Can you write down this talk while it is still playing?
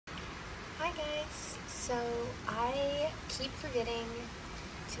Hi guys, so I keep forgetting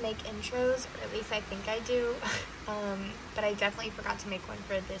to make intros, or at least I think I do, but I definitely forgot to make one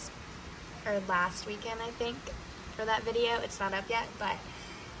for this, or last weekend I think, for that video. It's not up yet, but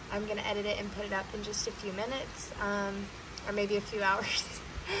I'm gonna edit it and put it up in just a few minutes, or maybe a few hours.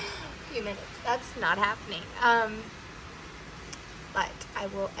 A few minutes, that's not happening. But I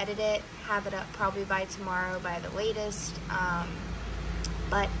will edit it, have it up probably by tomorrow by the latest.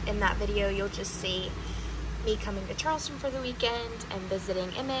 But in that video, you'll just see me coming to Charleston for the weekend and visiting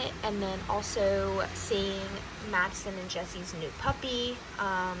Emmett, and then also seeing Madison and Jesse's new puppy.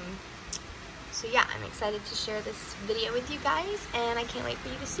 So yeah, I'm excited to share this video with you guys, and I can't wait for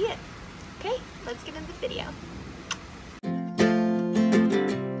you to see it. Okay, let's get into the video.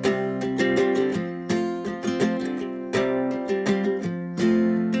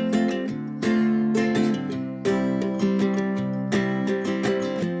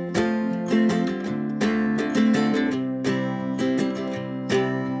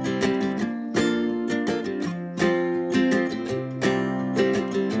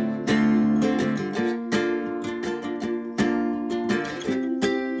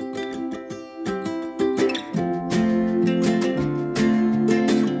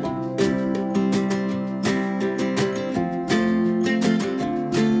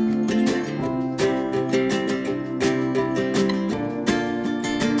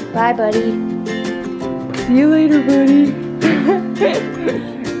 Bye, buddy. See you later, buddy.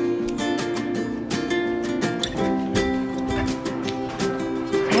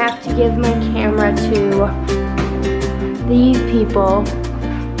 I have to give my camera to these people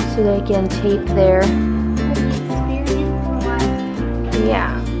so they can tape their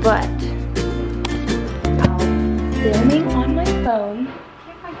yeah, but I'm filming on my phone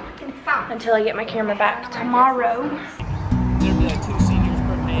until I get my camera back tomorrow. There'd be like 2 seniors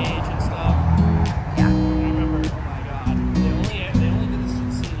per page and stuff. Yeah. I remember, oh my god. They only did this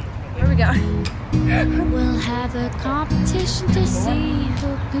to seniors. Where we go? We'll have a competition to see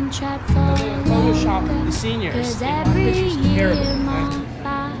who can chat for Photoshop the seniors. Cause every year my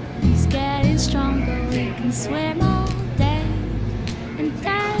body's getting stronger. We can swim all day and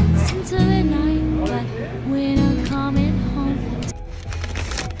dance until the night, but we're not coming home.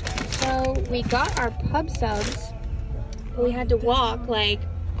 So we got our pub subs. But we had to walk like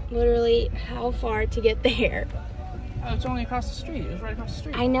literally how far to get there? Oh, it's only across the street. It was right across the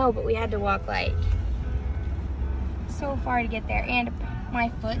street. I know, but we had to walk like so far to get there, and my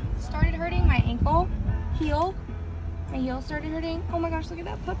foot started hurting, my ankle heel. My heel started hurting. Oh my gosh, look at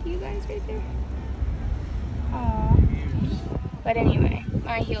that puppy, you guys, right there. Aww. But anyway,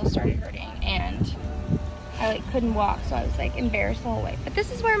 my heel started hurting and I like couldn't walk, so I was like embarrassed the whole way. But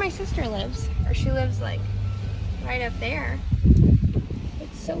this is where my sister lives, or she lives like right up there.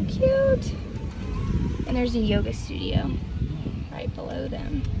 It's so cute. And there's a yoga studio right below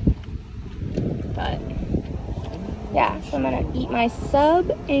them. But yeah, so I'm gonna eat my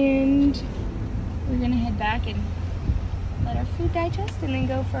sub and we're gonna head back and let our food digest and then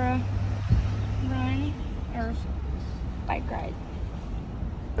go for a run or bike ride.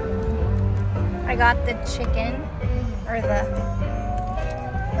 I got the chicken, or the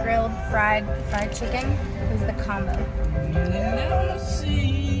grilled fried chicken. It was the combo.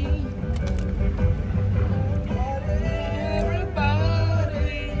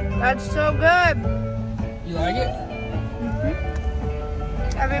 That's so good. You like it?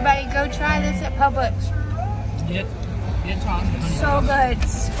 Mm-hmm. Everybody go try this at Publix. Get tossed. So good,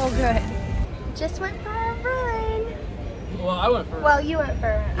 so good. Just went for a run. Well, I went for. Well, you went for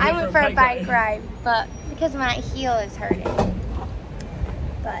a run. I went for a bike ride, but because my heel is hurting.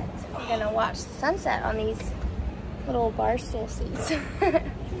 But we're gonna watch the sunset on these little bar stool seats.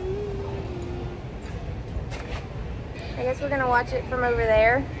 I guess we're gonna watch it from over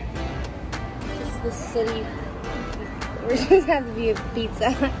there. This is the city. We're just have the view of pizza.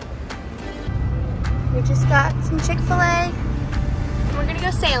 We just got some Chick-fil-A. And we're gonna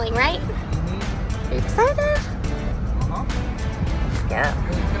go sailing, right? Are you excited? Uh-huh. Let's go.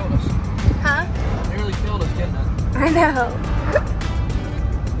 Nearly killed us. Huh? Nearly killed us, didn't it? I know.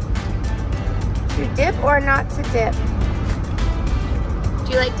 To dip or not to dip?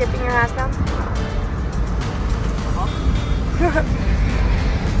 Do you like dipping your hash browns?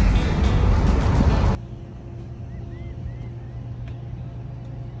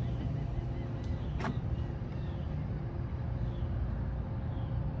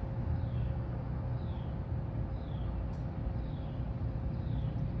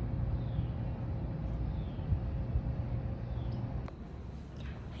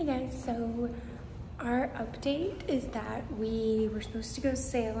 Hey guys, so our update is that we were supposed to go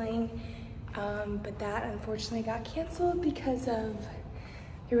sailing But that unfortunately got canceled because of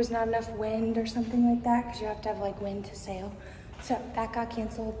there was not enough wind or something like that, because you have to have like wind to sail. So that got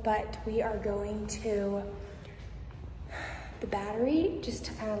canceled, but we are going to the Battery just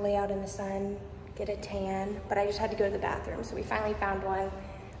to kind of lay out in the sun, get a tan, but I just had to go to the bathroom. So we finally found one.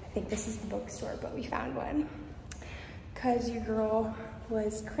 I think this is the bookstore, but we found one because your girl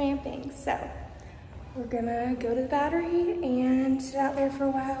was cramping. So we're gonna go to the Battery and sit out there for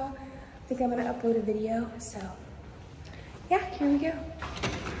a while. I think I'm gonna upload a video. So yeah, here we go.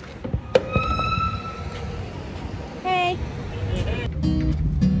 Hey.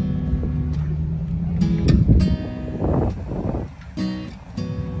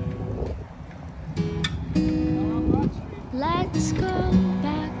 Let's go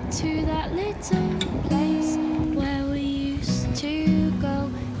back to that little place where we used to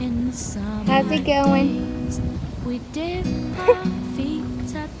go in the summer. How's it going? Days. We dip our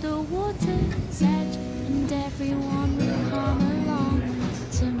feet at the water's edge, and everyone would come along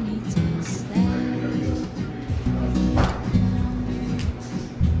to meet us there.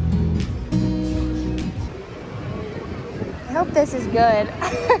 I hope this is good.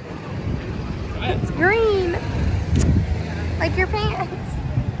 It's green. Like your pants.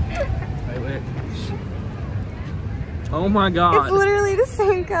 Wait. Oh my God. It's literally the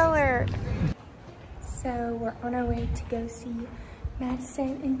same color. So we're on our way to go see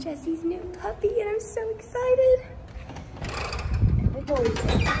Madison and Jesse's new puppy, and I'm so excited.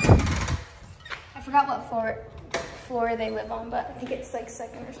 I forgot what floor they live on, but I think it's like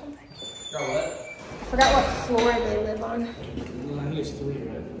second or something. Oh, what? I forgot what floor they live on. I think it's 3,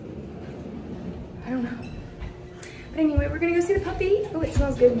 right? I don't know. But anyway, we're gonna go see the puppy. Oh, it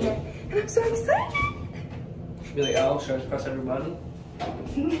smells good in here. And I'm so excited. Should be like, oh, should I just press every button?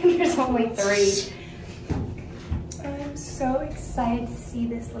 There's only 3. I'm so excited to see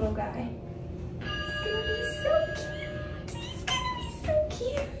this little guy. He's gonna be so cute. He's gonna be so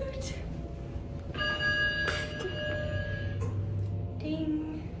cute.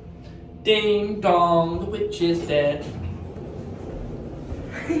 Ding. Ding dong, the witch is dead.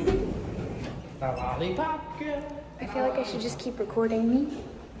 The lollipop girl. I feel like I should just keep recording me,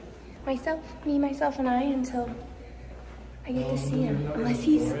 myself, and I until I get to see him. Unless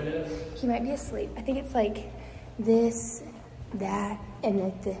he might be asleep. I think it's like this, that, and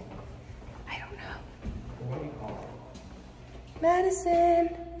like the, I don't know. Madison.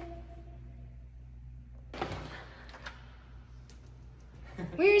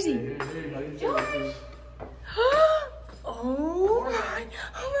 Where is he? George. Oh my God,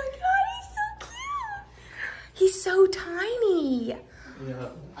 he's so cute. He's so tiny. Yeah.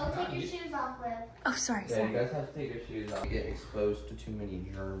 Oh, take your shoes off, Liv. Oh, sorry, Yeah, sorry. you guys have to take your shoes off. You get exposed to too many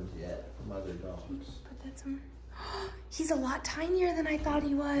germs yet from other dogs. Put that somewhere. He's a lot tinier than I thought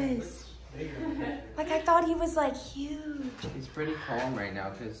he was. Like, I thought he was like huge. He's pretty calm right now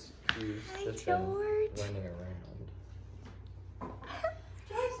because he's Hi, just been George. running around.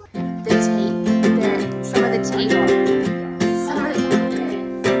 The tape, some of the tape.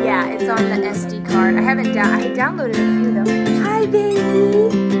 Yeah, it's on the SD card. I downloaded a few though. Hi, baby.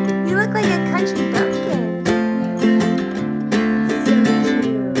 You look like a country bumpkin. So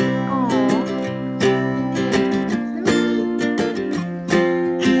cute. Aww.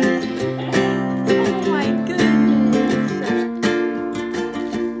 Oh my goodness.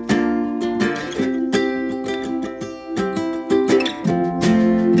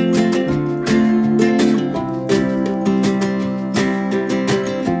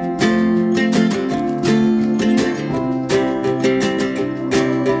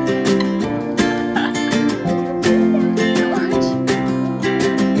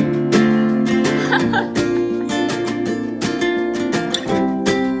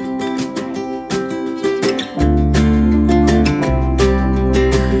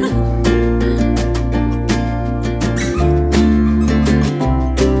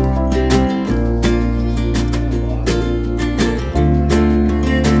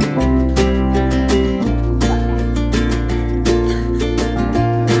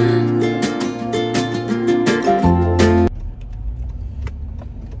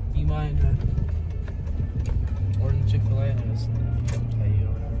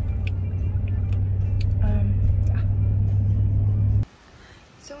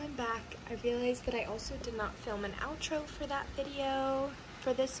 I realized that I also did not film an outro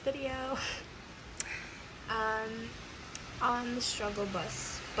for this video, on the struggle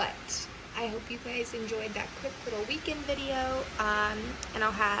bus, but I hope you guys enjoyed that quick little weekend video, and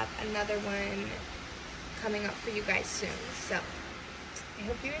I'll have another one coming up for you guys soon, so I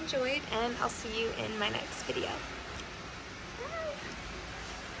hope you enjoyed, and I'll see you in my next video. Bye.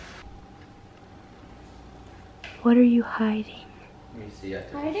 What are you hiding? Let me see. I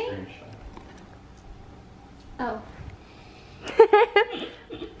took Hiding? a screenshot. Oh.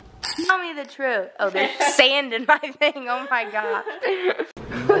 Tell me the truth. Oh, there's sand in my thing. Oh my god.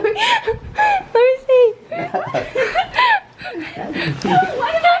 Let me see.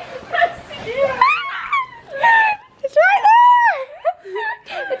 What am I supposed to do? It's right there.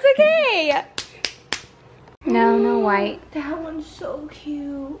 It's okay. No, no white. That one's so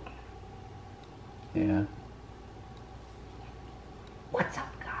cute. Yeah. What's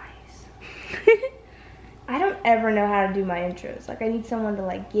up, guys? I don't ever know how to do my intros. Like, I need someone to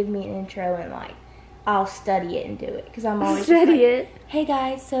like give me an intro and like I'll study it and do it because I'm always Study it. Hey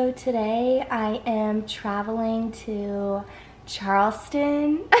guys, so today I am traveling to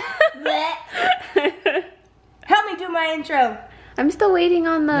Charleston. Help me do my intro. I'm still waiting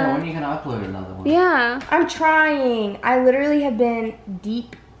on the. No, when are you gonna upload another one? Yeah. I'm trying. I literally have been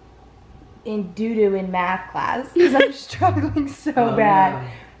deep in doo-doo in math class because I'm struggling so bad. No.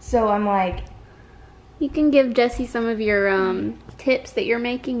 So I'm like, You can give Jesse some of your tips that you're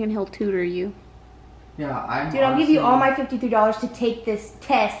making, and he'll tutor you. Yeah, I'm. dude, I'll give you all my $53 to take this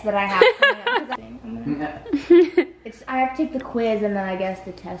test that I have coming up. I have to take the quiz and then I guess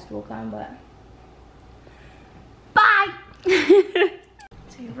the test will come, but. Bye!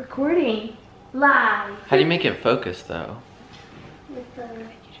 So you're recording live. How do you make it focus though? With the, You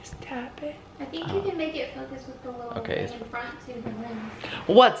just tap it. I think you can make it focus with the little Okay. thing in front to the lens.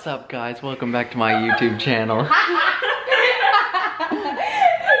 What's up, guys? Welcome back to my YouTube channel. That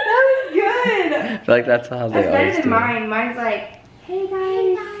was good. I feel like that's how they That's better always than do. mine. Mine's like, hey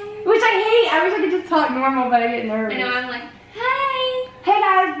guys. Which I hate. I wish I could just talk normal, but I get nervous. I know, I'm like, hey! Hey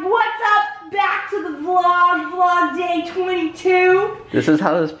guys, what's up? Back to the vlog day 22. This is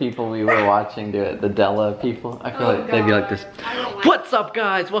how those people we were watching do it, the Della people. I feel like they'd be like this. I don't like What's up,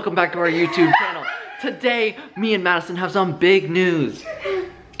 guys? Welcome back to our YouTube channel. Today, me and Madison have some big news.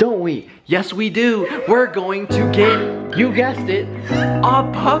 Don't we? Yes, we do. We're going to get, you guessed it, a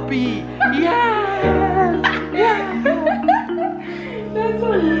puppy. Yeah! Yeah! That's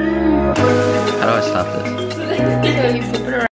so weird. How do I stop this?